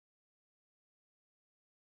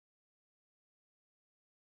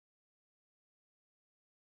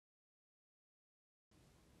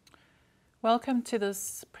Welcome to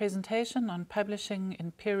this presentation on publishing in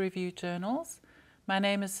peer-reviewed journals. My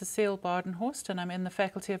name is Cecile Badenhorst and I'm in the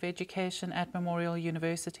Faculty of Education at Memorial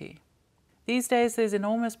University. These days there's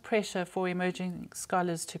enormous pressure for emerging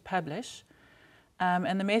scholars to publish,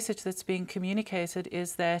 and the message that's being communicated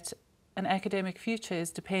is that an academic future is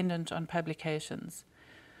dependent on publications.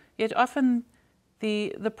 Yet often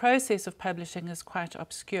the process of publishing is quite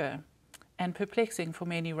obscure and perplexing for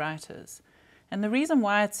many writers. And the reason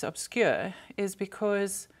why it's obscure is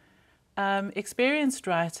because experienced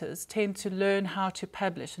writers tend to learn how to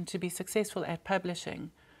publish and to be successful at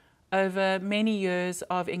publishing over many years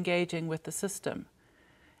of engaging with the system.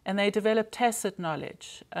 And they develop tacit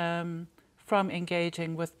knowledge from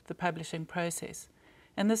engaging with the publishing process.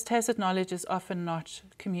 And this tacit knowledge is often not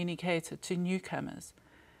communicated to newcomers.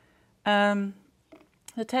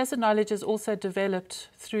 The tacit knowledge is also developed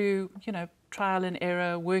through, trial and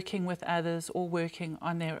error, working with others or working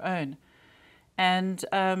on their own. And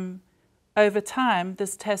over time,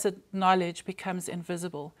 this tacit knowledge becomes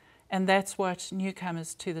invisible. And that's what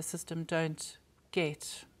newcomers to the system don't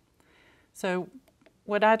get. So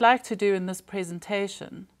what I'd like to do in this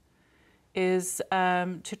presentation is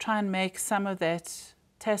to try and make some of that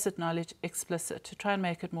tacit knowledge explicit, to try and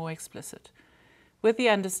make it more explicit, with the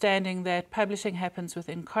understanding that publishing happens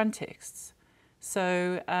within contexts.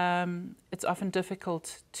 So it's often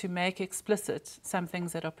difficult to make explicit some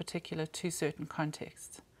things that are particular to certain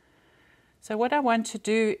contexts. So what I want to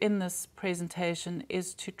do in this presentation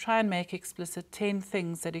is to try and make explicit 10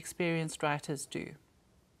 things that experienced writers do.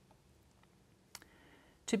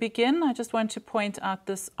 To begin, I just want to point out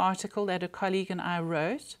this article that a colleague and I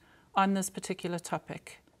wrote on this particular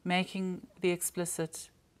topic, making the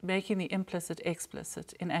implicit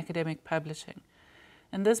explicit in academic publishing.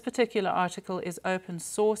 And this particular article is open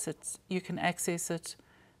source. You can access it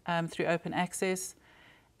through open access.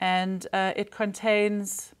 And it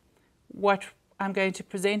contains what I'm going to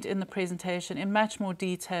present in the presentation in much more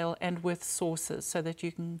detail and with sources so that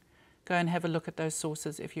you can go and have a look at those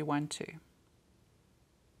sources if you want to.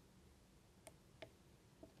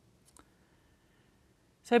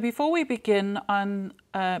 So before we begin on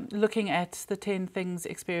looking at the 10 things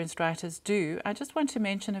experienced writers do, I just want to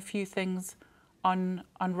mention a few things on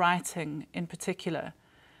writing in particular.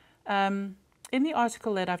 In the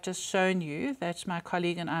article that I've just shown you, that my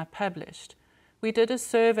colleague and I published, we did a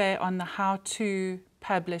survey on the how to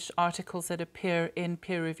publish articles that appear in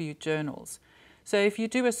peer-reviewed journals. So if you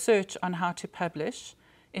do a search on how to publish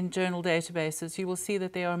in journal databases, you will see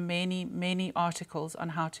that there are many, many articles on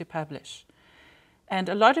how to publish. And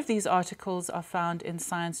a lot of these articles are found in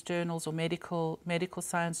science journals or medical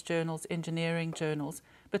science journals, engineering journals,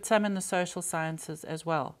 but some in the social sciences as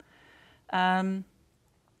well.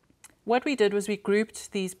 What we did was we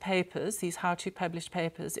grouped these papers, these how-to-publish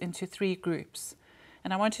papers, into 3 groups.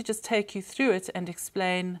 And I want to just take you through it and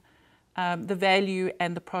explain the value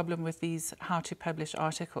and the problem with these how-to-publish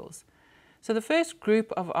articles. So the first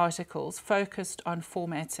group of articles focused on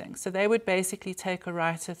formatting. So they would basically take a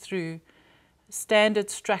writer through standard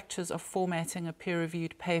structures of formatting a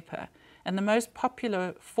peer-reviewed paper. And the most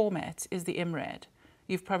popular format is the IMRAD.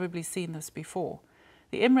 You've probably seen this before.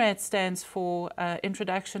 The IMRAD stands for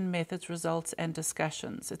Introduction, Methods, Results and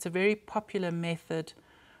Discussions. It's a very popular method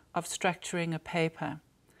of structuring a paper.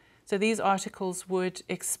 So these articles would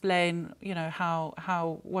explain,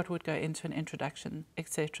 what would go into an introduction,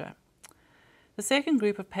 etc. The second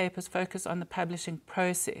group of papers focus on the publishing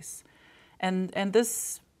process. And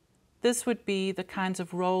this would be the kinds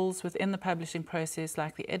of roles within the publishing process,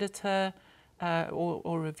 like the editor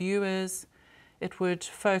or reviewers. It would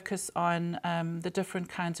focus on the different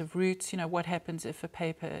kinds of routes, what happens if a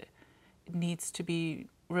paper needs to be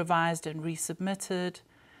revised and resubmitted.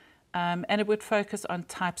 And it would focus on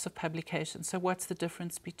types of publication. So what's the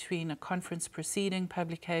difference between a conference proceeding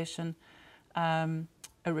publication, a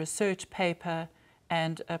research paper,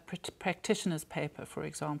 and a practitioner's paper, for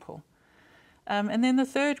example. And then the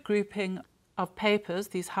third grouping of papers,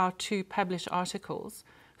 these how-to-publish articles,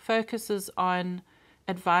 focuses on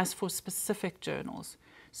advice for specific journals.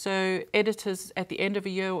 So editors at the end of a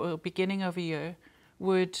year or beginning of a year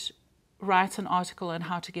would write an article on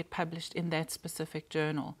how to get published in that specific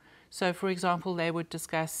journal. So for example, they would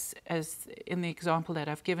discuss, as in the example that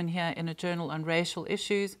I've given here, in a journal on racial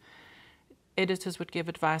issues, editors would give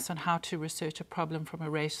advice on how to research a problem from a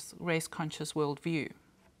race-conscious worldview.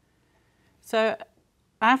 So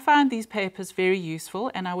I find these papers very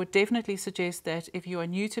useful, and I would definitely suggest that if you are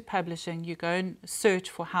new to publishing, you go and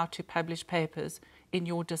search for how to publish papers in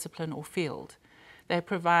your discipline or field. They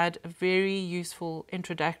provide a very useful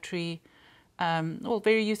introductory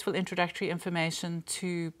very useful introductory information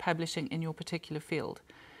to publishing in your particular field.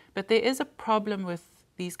 But there is a problem with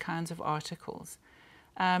these kinds of articles.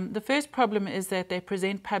 The first problem is that they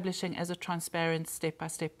present publishing as a transparent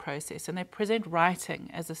step-by-step process, and they present writing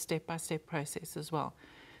as a step-by-step process as well.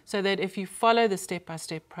 So that if you follow the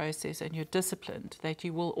step-by-step process and you're disciplined, that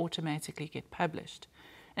you will automatically get published.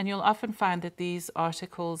 And you'll often find that these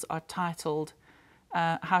articles are titled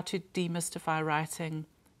How to Demystify Writing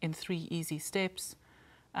in 3 Easy Steps.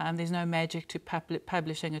 There's no magic to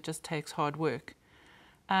publishing, it just takes hard work.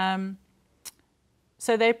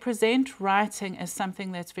 So they present writing as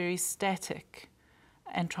something that's very static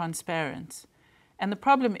and transparent. And the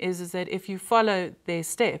problem is that if you follow their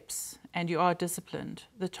steps and you are disciplined,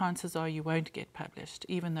 the chances are you won't get published,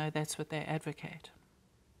 even though that's what they advocate.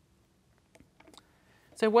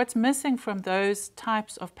 So what's missing from those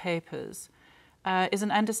types of papers is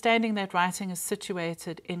an understanding that writing is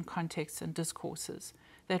situated in contexts and discourses,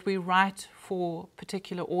 that we write for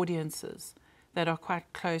particular audiences that are quite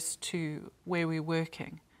close to where we're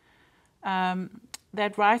working.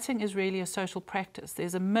 That writing is really a social practice.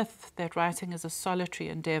 There's a myth that writing is a solitary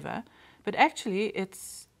endeavor, but actually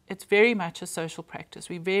it's very much a social practice.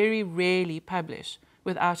 We very rarely publish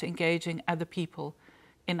without engaging other people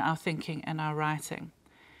in our thinking and our writing.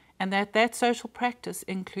 And that social practice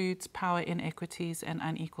includes power inequities and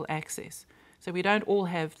unequal access. So we don't all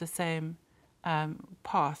have the same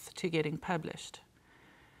path to getting published.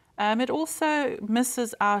 It also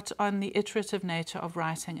misses out on the iterative nature of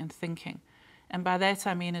writing and thinking. And by that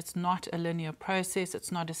I mean it's not a linear process,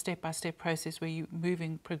 it's not a step-by-step process where you're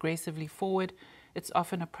moving progressively forward. It's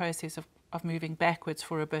often a process of moving backwards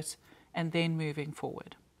for a bit and then moving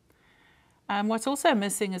forward. What's also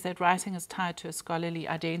missing is that writing is tied to a scholarly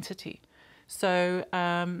identity. So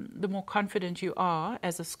the more confident you are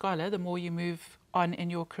as a scholar, the more you move on in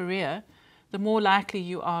your career, the more likely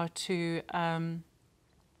you are to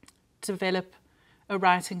develop a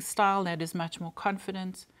writing style that is much more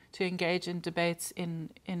confident, to engage in debates in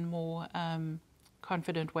more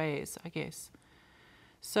confident ways, I guess.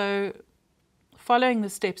 So following the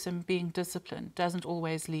steps and being disciplined doesn't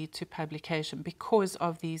always lead to publication because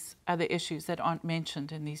of these other issues that aren't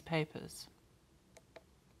mentioned in these papers.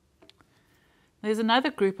 There's another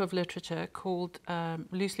group of literature called,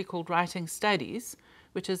 loosely called writing studies,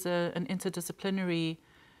 which is an interdisciplinary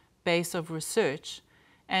base of research.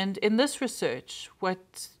 And in this research,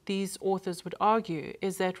 what these authors would argue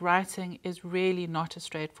is that writing is really not a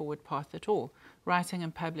straightforward path at all. Writing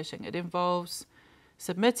and publishing, it involves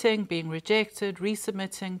submitting, being rejected,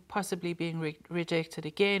 resubmitting, possibly being rejected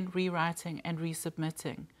again, rewriting and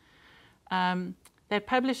resubmitting. That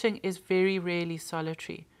publishing is very rarely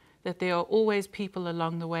solitary, that there are always people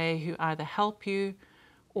along the way who either help you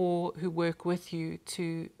or who work with you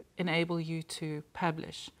to enable you to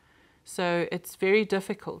publish. So it's very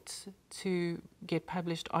difficult to get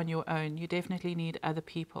published on your own. You definitely need other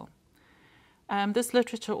people. This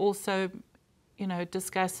literature also,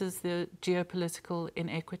 discusses the geopolitical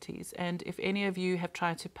inequities. And if any of you have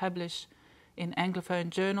tried to publish in Anglophone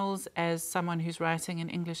journals as someone who's writing in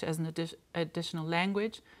English as an additional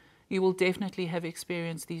language, you will definitely have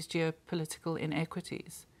experienced these geopolitical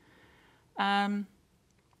inequities.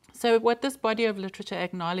 So what this body of literature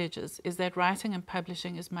acknowledges is that writing and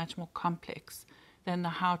publishing is much more complex than the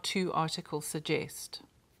how-to articles suggest.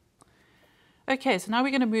 Okay, so now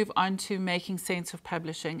we're going to move on to making sense of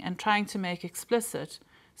publishing and trying to make explicit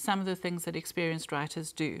some of the things that experienced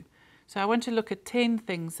writers do. So I want to look at 10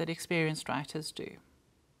 things that experienced writers do.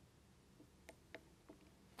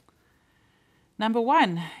 Number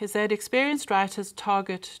 1 is that experienced writers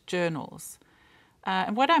target journals.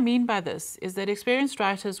 And what I mean by this is that experienced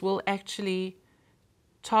writers will actually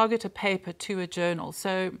target a paper to a journal.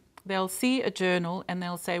 So they'll see a journal and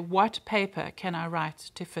they'll say, what paper can I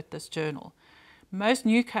write to fit this journal? Most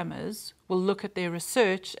newcomers will look at their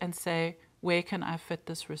research and say, where can I fit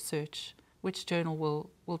this research? Which journal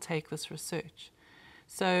will take this research?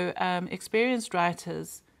 So experienced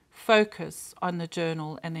writers focus on the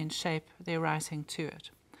journal and then shape their writing to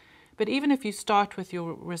it. But even if you start with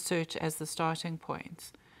your research as the starting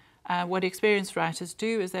point, what experienced writers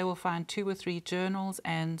do is they will find 2 or 3 journals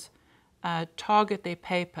and target their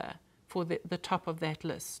paper for the top of that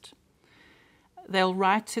list. They'll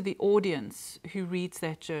write to the audience who reads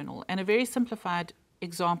that journal. And a very simplified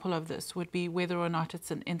example of this would be whether or not it's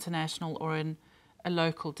an international or a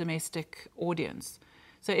local domestic audience.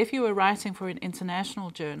 So if you were writing for an international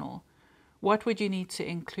journal, what would you need to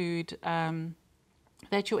include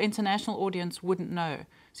that your international audience wouldn't know?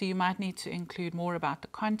 So you might need to include more about the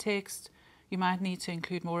context, you might need to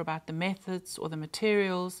include more about the methods or the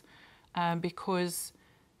materials, because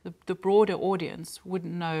the broader audience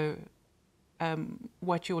wouldn't know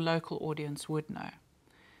what your local audience would know.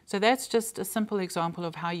 So that's just a simple example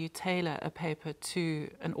of how you tailor a paper to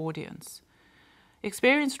an audience.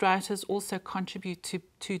 Experienced writers also contribute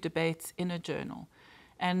to debates in a journal.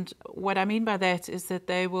 And what I mean by that is that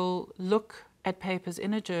they will look at papers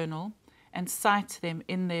in a journal and cite them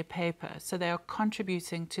in their paper. So they are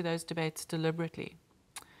contributing to those debates deliberately.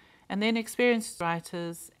 And then experienced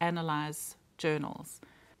writers analyze journals.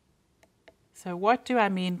 So what do I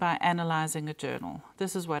mean by analyzing a journal?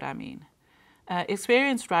 This is what I mean.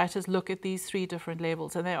 Experienced writers look at these three different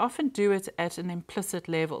levels, and they often do it at an implicit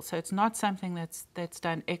level. So it's not something that's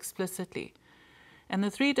done explicitly. And the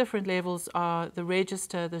three different levels are the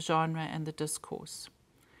register, the genre, and the discourse.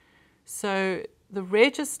 So the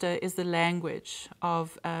register is the language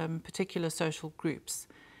of particular social groups.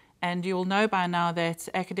 And you'll know by now that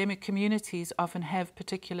academic communities often have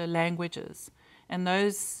particular languages. And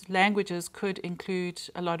those languages could include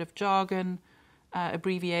a lot of jargon,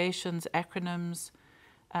 abbreviations, acronyms,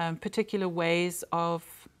 particular ways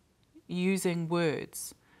of using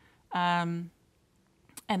words. And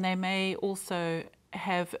they may also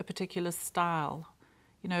have a particular style.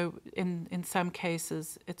 You know, in some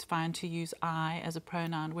cases, it's fine to use I as a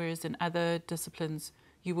pronoun, whereas in other disciplines,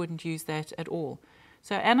 you wouldn't use that at all.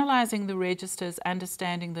 So analyzing the registers,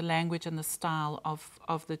 understanding the language and the style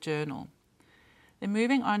of the journal. Then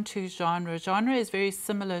moving on to genre. Genre is very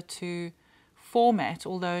similar to format,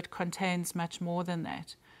 although it contains much more than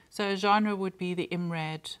that. So a genre would be the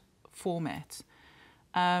IMRAD format.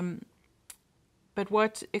 But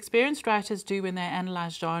what experienced writers do when they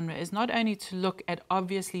analyze genre is not only to look at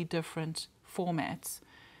obviously different formats,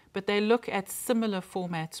 but they look at similar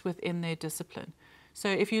formats within their discipline. So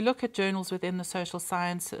if you look at journals within the social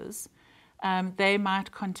sciences, they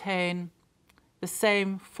might contain the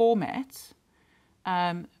same format,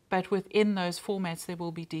 but within those formats there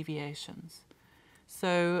will be deviations.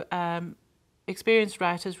 So experienced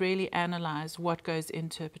writers really analyze what goes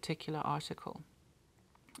into a particular article.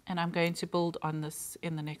 And I'm going to build on this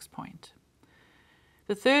in the next point.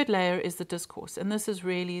 The third layer is the discourse, and this is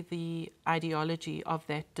really the ideology of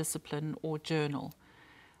that discipline or journal.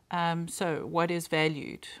 So what is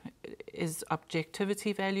valued? Is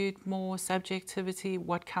objectivity valued more? Subjectivity?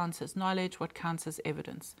 What counts as knowledge? What counts as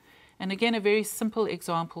evidence? And again, a very simple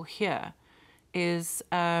example here is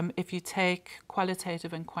if you take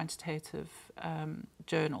qualitative and quantitative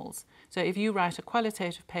journals. So if you write a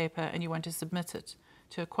qualitative paper and you want to submit it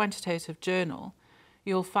to a quantitative journal,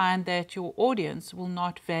 you'll find that your audience will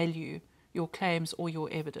not value your claims or your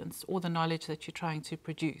evidence or the knowledge that you're trying to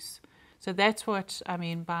produce. So that's what I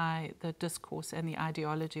mean by the discourse and the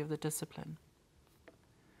ideology of the discipline.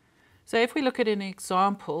 So if we look at an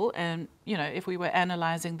example, and if we were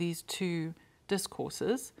analyzing these two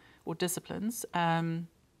discourses or disciplines,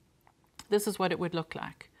 this is what it would look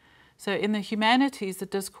like. So in the humanities, the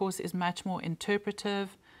discourse is much more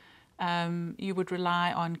interpretive. You would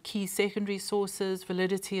rely on key secondary sources.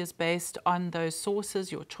 Validity is based on those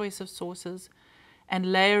sources, your choice of sources,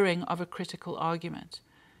 and layering of a critical argument.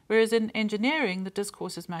 Whereas in engineering, the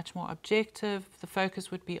discourse is much more objective. The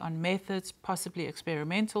focus would be on methods, possibly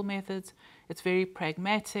experimental methods. It's very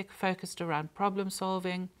pragmatic, focused around problem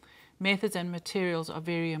solving. Methods and materials are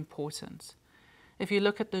very important. If you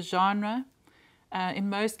look at the genre, in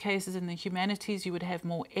most cases in the humanities, you would have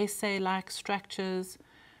more essay-like structures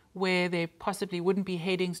where there possibly wouldn't be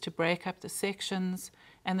headings to break up the sections,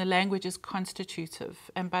 and the language is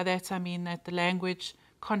constitutive. And by that I mean that the language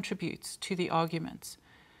contributes to the arguments.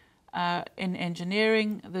 In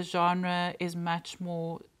engineering, the genre is much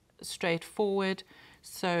more straightforward.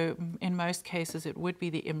 So in most cases, it would be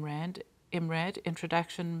the IMRAD,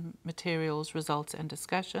 Introduction, Materials, Results and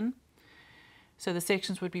Discussion. So the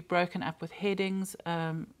sections would be broken up with headings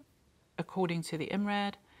according to the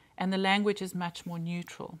IMRAD, and the language is much more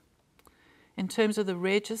neutral. In terms of the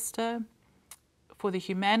register, for the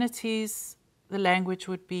humanities, the language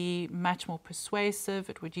would be much more persuasive.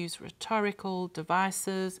 It would use rhetorical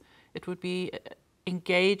devices. It would be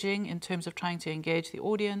engaging in terms of trying to engage the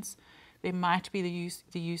audience. There might be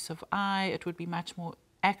the use of I. It would be much more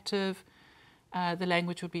active. The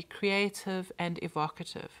language would be creative and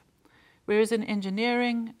evocative. Whereas in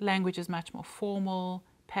engineering, language is much more formal,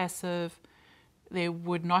 passive. There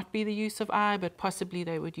would not be the use of I, but possibly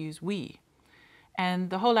they would use we. And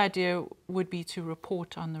the whole idea would be to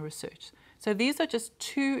report on the research. So these are just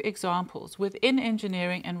two examples. Within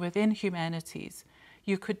engineering and within humanities,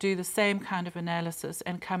 you could do the same kind of analysis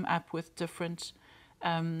and come up with different,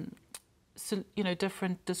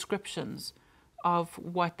 different descriptions of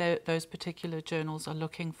what those particular journals are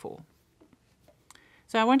looking for.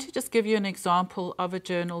 So I want to just give you an example of a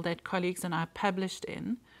journal that colleagues and I published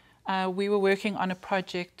in. We were working on a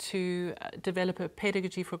project to develop a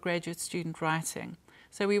pedagogy for graduate student writing.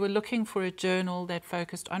 So we were looking for a journal that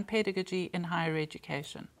focused on pedagogy in higher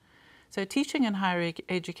education. So Teaching in Higher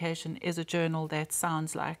Education is a journal that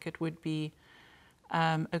sounds like it would be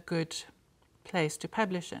a good place to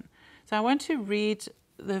publish in. So I want to read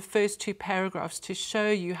the first 2 paragraphs to show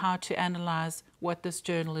you how to analyze what this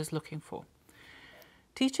journal is looking for.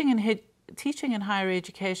 Teaching in higher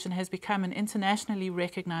education has become an internationally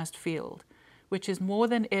recognized field, which is more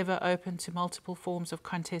than ever open to multiple forms of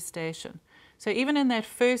contestation. So even in that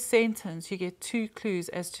first sentence, you get 2 clues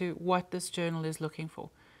as to what this journal is looking for.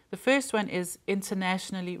 The first one is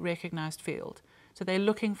internationally recognized field. So they're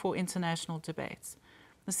looking for international debates.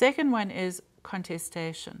 The second one is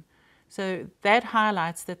contestation. So that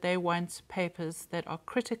highlights that they want papers that are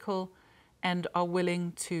critical and are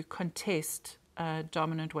willing to contest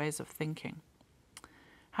dominant ways of thinking.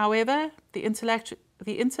 However, the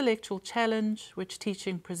intellectual challenge which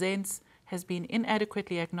teaching presents has been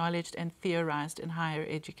inadequately acknowledged and theorized in higher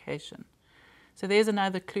education. So there's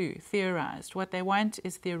another clue, theorized. What they want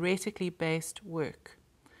is theoretically based work.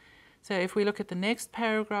 So if we look at the next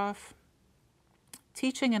paragraph,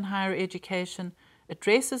 Teaching in Higher Education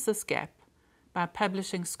addresses this gap by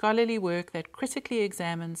publishing scholarly work that critically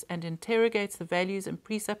examines and interrogates the values and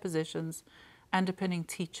presuppositions underpinning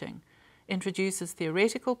teaching, introduces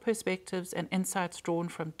theoretical perspectives and insights drawn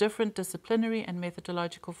from different disciplinary and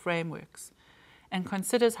methodological frameworks, and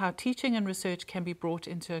considers how teaching and research can be brought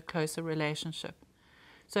into a closer relationship.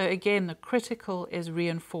 So again, the critical is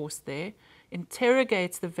reinforced there,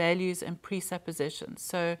 interrogates the values and presuppositions.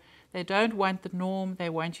 So they don't want the norm, they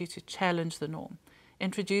want you to challenge the norm.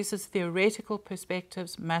 Introduces theoretical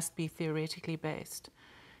perspectives, must be theoretically based.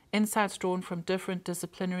 Insights drawn from different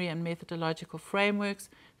disciplinary and methodological frameworks.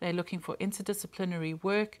 They're looking for interdisciplinary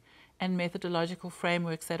work and methodological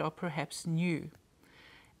frameworks that are perhaps new.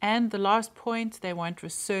 And the last point, they want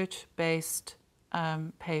research-based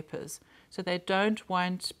papers. So they don't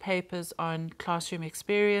want papers on classroom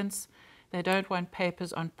experience. They don't want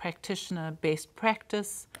papers on practitioner best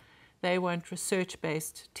practice. They want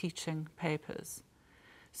research-based teaching papers.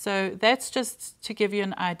 So that's just to give you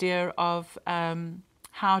an idea of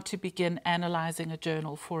how to begin analyzing a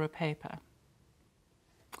journal for a paper.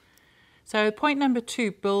 So point number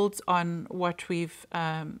 2 builds on what we've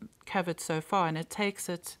covered so far, and it takes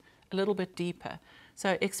it a little bit deeper.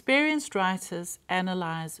 So experienced writers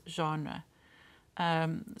analyze genre.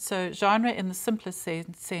 So genre in the simplest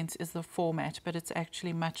sense is the format, but it's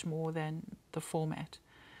actually much more than the format.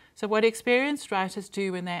 So what experienced writers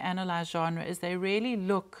do when they analyze genre is they really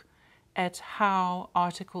look at how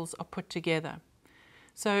articles are put together.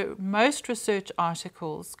 So most research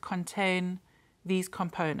articles contain these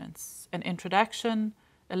components: an introduction,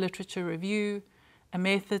 a literature review, a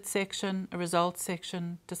method section, a results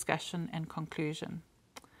section, discussion, and conclusion.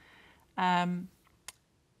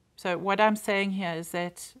 So what I'm saying here is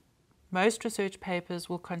that most research papers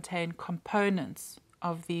will contain components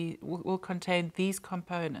will contain these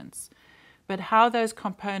components, but how those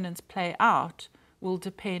components play out will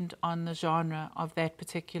depend on the genre of that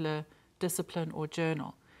particular discipline or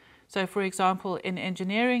journal. So for example, in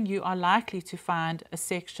engineering, you are likely to find a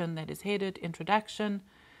section that is headed Introduction.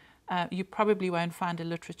 You probably won't find a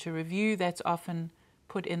literature review. That's often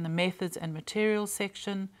put in the methods and materials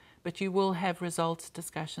section, but you will have results,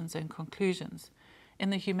 discussions, and conclusions. In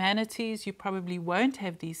the humanities, you probably won't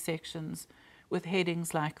have these sections with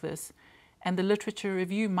headings like this, and the literature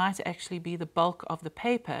review might actually be the bulk of the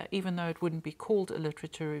paper, even though it wouldn't be called a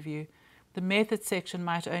literature review. The method section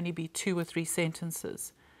might only be 2 or 3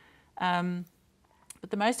 sentences. But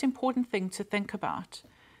the most important thing to think about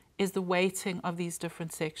is the weighting of these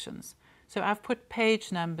different sections. So I've put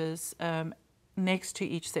page numbers next to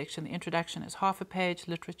each section. The introduction is half a page,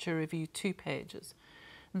 literature review 2 pages.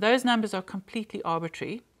 And those numbers are completely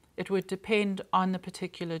arbitrary. It would depend on the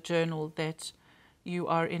particular journal that you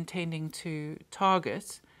are intending to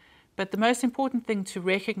target. But the most important thing to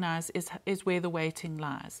recognize is where the weighting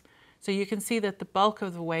lies. So you can see that the bulk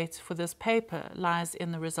of the weight for this paper lies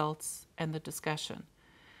in the results and the discussion.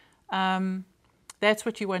 That's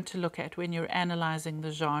what you want to look at when you're analyzing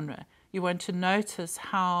the genre. You want to notice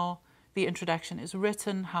how the introduction is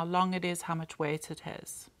written, how long it is, how much weight it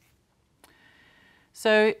has.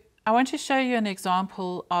 So I want to show you an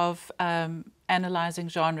example of analyzing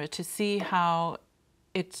genre to see how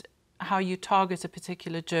you target a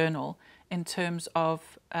particular journal in terms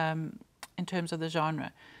of the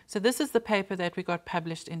genre. So this is the paper that we got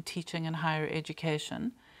published in Teaching in Higher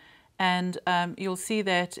Education. And you'll see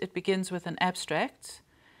that it begins with an abstract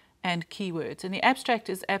and keywords. And the abstract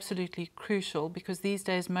is absolutely crucial because these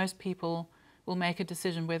days most people will make a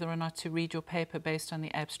decision whether or not to read your paper based on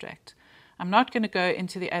the abstract. I'm not going to go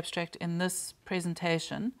into the abstract in this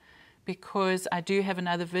presentation because I do have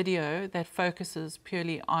another video that focuses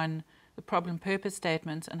purely on the problem purpose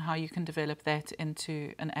statement and how you can develop that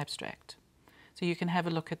into an abstract. So you can have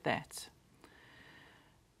a look at that.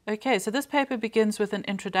 Okay, so this paper begins with an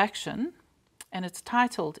introduction, and it's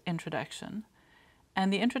titled Introduction.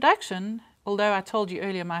 And the introduction, although I told you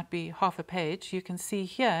earlier might be half a page, you can see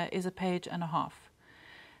here is a page and a half.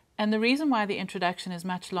 And the reason why the introduction is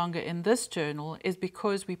much longer in this journal is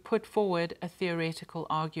because we put forward a theoretical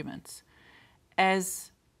argument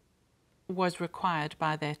as was required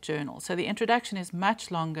by that journal. So the introduction is much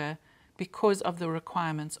longer because of the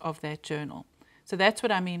requirements of that journal. So that's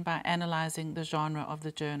what I mean by analyzing the genre of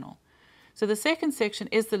the journal. So the second section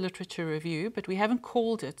is the literature review, but we haven't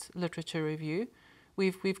called it literature review.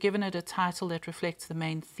 We've given it a title that reflects the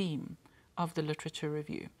main theme of the literature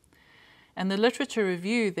review. And the literature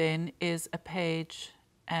review then is a page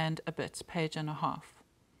and a bit, page and a half.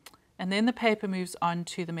 And then the paper moves on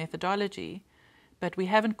to the methodology, but we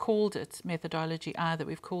haven't called it methodology either.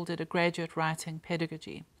 We've called it a graduate writing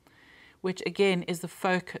pedagogy, which again is the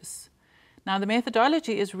focus. Now the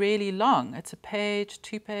methodology is really long. It's a page,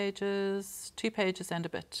 2 pages, 2 pages and a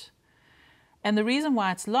bit. And the reason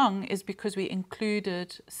why it's long is because we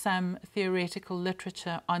included some theoretical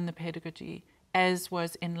literature on the pedagogy as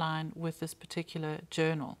was in line with this particular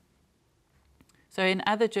journal. So in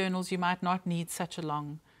other journals you might not need such a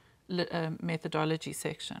long methodology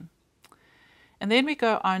section. And then we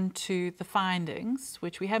go on to the findings,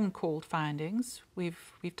 which we haven't called findings. We've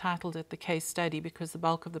titled it the case study because the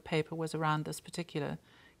bulk of the paper was around this particular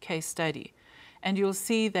case study. And you'll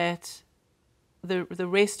see that the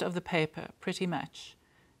rest of the paper pretty much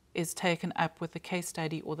is taken up with the case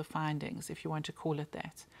study or the findings, if you want to call it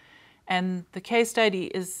that. And the case study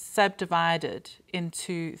is subdivided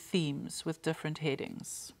into themes with different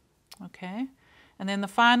headings. Okay? And then the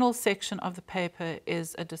final section of the paper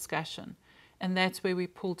is a discussion. And that's where we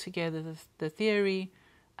pull together the theory,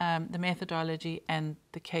 the methodology, and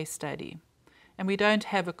the case study. And we don't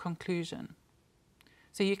have a conclusion.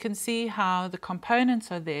 So you can see how the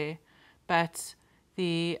components are there, but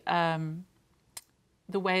the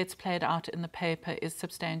way it's played out in the paper is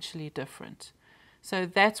substantially different. So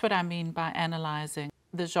that's what I mean by analyzing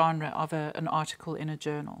the genre of an article in a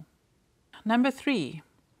journal. Number 3,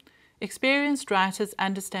 experienced writers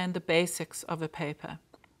understand the basics of a paper.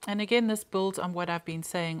 And again, this builds on what I've been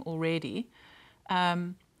saying already.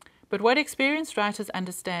 But what experienced writers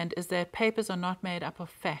understand is that papers are not made up of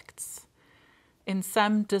facts. In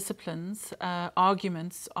some disciplines,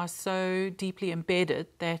 arguments are so deeply embedded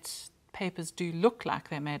that papers do look like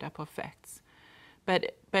they're made up of facts.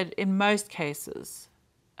 But in most cases,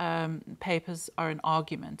 papers are an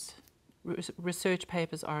argument. Research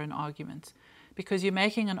papers are an argument because you're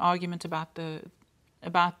making an argument about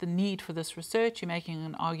the need for this research, you're making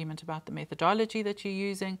an argument about the methodology that you're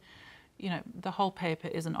using. You know, the whole paper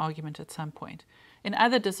is an argument at some point. In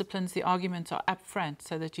other disciplines, the arguments are up front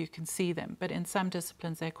so that you can see them, but in some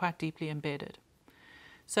disciplines, they're quite deeply embedded.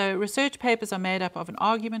 So research papers are made up of an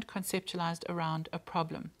argument conceptualized around a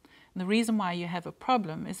problem. And the reason why you have a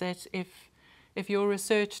problem is that if your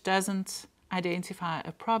research doesn't identify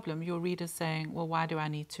a problem, your reader's saying, well, why do I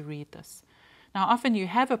need to read this? Now, often you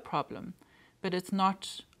have a problem, but it's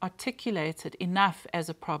not articulated enough as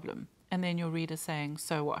a problem. And then your reader's saying,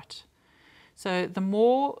 so what? So the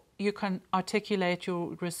more you can articulate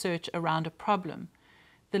your research around a problem,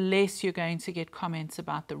 the less you're going to get comments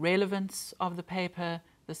about the relevance of the paper,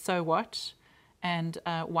 the so what, and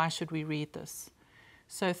why should we read this?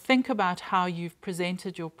 So think about how you've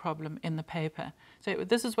presented your problem in the paper. So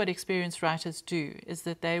this is what experienced writers do, is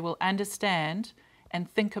that they will understand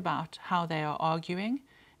and think about how they are arguing,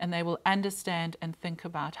 and they will understand and think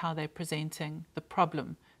about how they're presenting the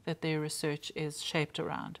problem that their research is shaped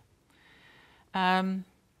around.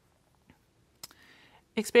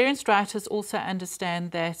 Experienced writers also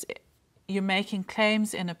understand that you're making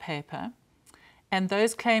claims in a paper, and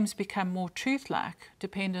those claims become more truth-like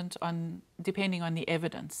depending on the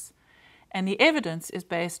evidence. And the evidence is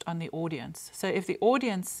based on the audience. So if the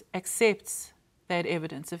audience accepts that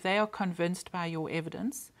evidence, if they are convinced by your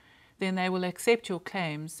evidence, then they will accept your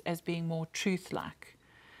claims as being more truth-like.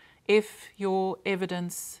 If your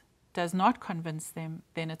evidence does not convince them,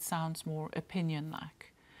 then it sounds more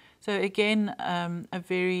opinion-like. So again, a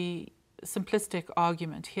very simplistic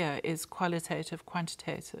argument here is qualitative,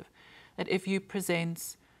 quantitative. That if you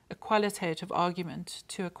present a qualitative argument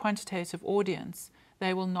to a quantitative audience,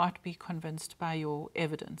 they will not be convinced by your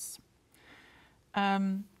evidence.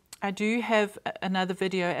 I do have another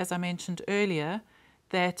video, as I mentioned earlier,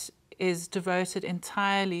 that is devoted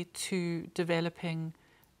entirely to developing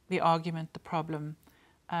the argument, the problem.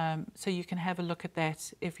 So you can have a look at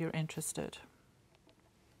that if you're interested.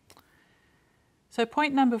 So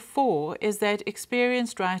point number 4 is that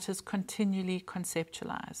experienced writers continually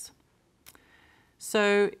conceptualize.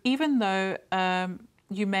 So even though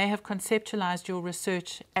you may have conceptualized your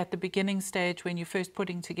research at the beginning stage when you're first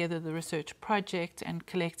putting together the research project and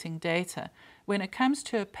collecting data, when it comes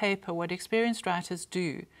to a paper, what experienced writers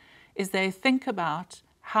do is they think about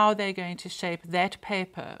how they're going to shape that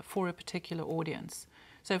paper for a particular audience.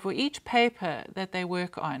 So for each paper that they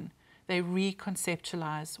work on, they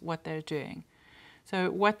reconceptualize what they're doing.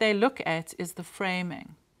 So what they look at is the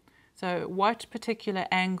framing. So what particular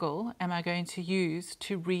angle am I going to use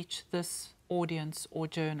to reach this audience or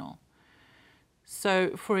journal?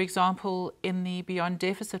 So for example, in the Beyond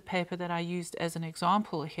Deficit paper that I used as an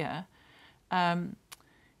example here,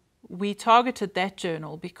 we targeted that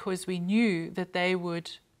journal because we knew that they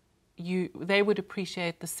would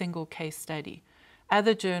appreciate the single case study.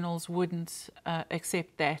 Other journals wouldn't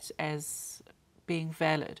accept that as being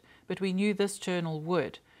valid, but we knew this journal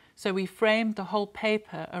would. So we framed the whole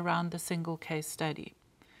paper around the single case study.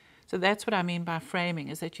 So that's what I mean by framing,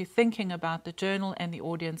 is that you're thinking about the journal and the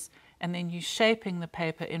audience, and then you're shaping the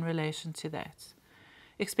paper in relation to that.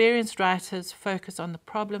 Experienced writers focus on the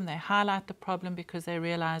problem. They highlight the problem because they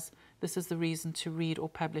realize this is the reason to read or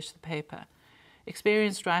publish the paper.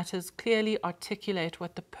 Experienced writers clearly articulate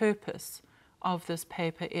what the purpose of this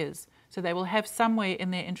paper is. So they will have somewhere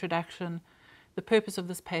in their introduction, the purpose of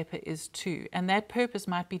this paper is to, and that purpose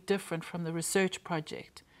might be different from the research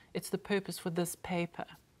project. It's the purpose for this paper.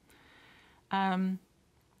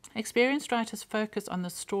 Experienced writers focus on the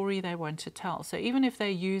story they want to tell. So even if they're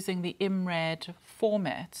using the IMRAD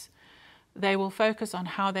format, they will focus on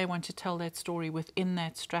how they want to tell that story within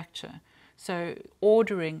that structure. So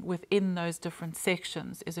ordering within those different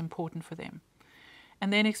sections is important for them.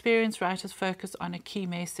 And then experienced writers focus on a key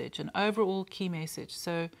message, an overall key message.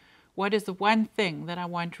 So what is the one thing that I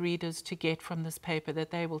want readers to get from this paper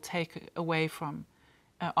that they will take away from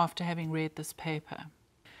after having read this paper?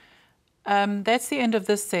 That's the end of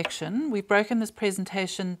this section. We've broken this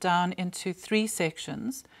presentation down into 3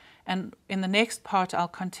 sections, and in the next part I'll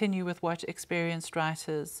continue with what experienced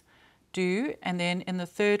writers do, and then in the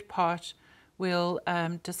third part we'll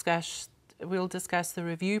discuss the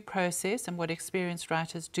review process and what experienced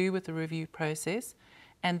writers do with the review process,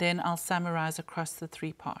 and then I'll summarize across the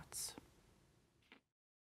 3 parts.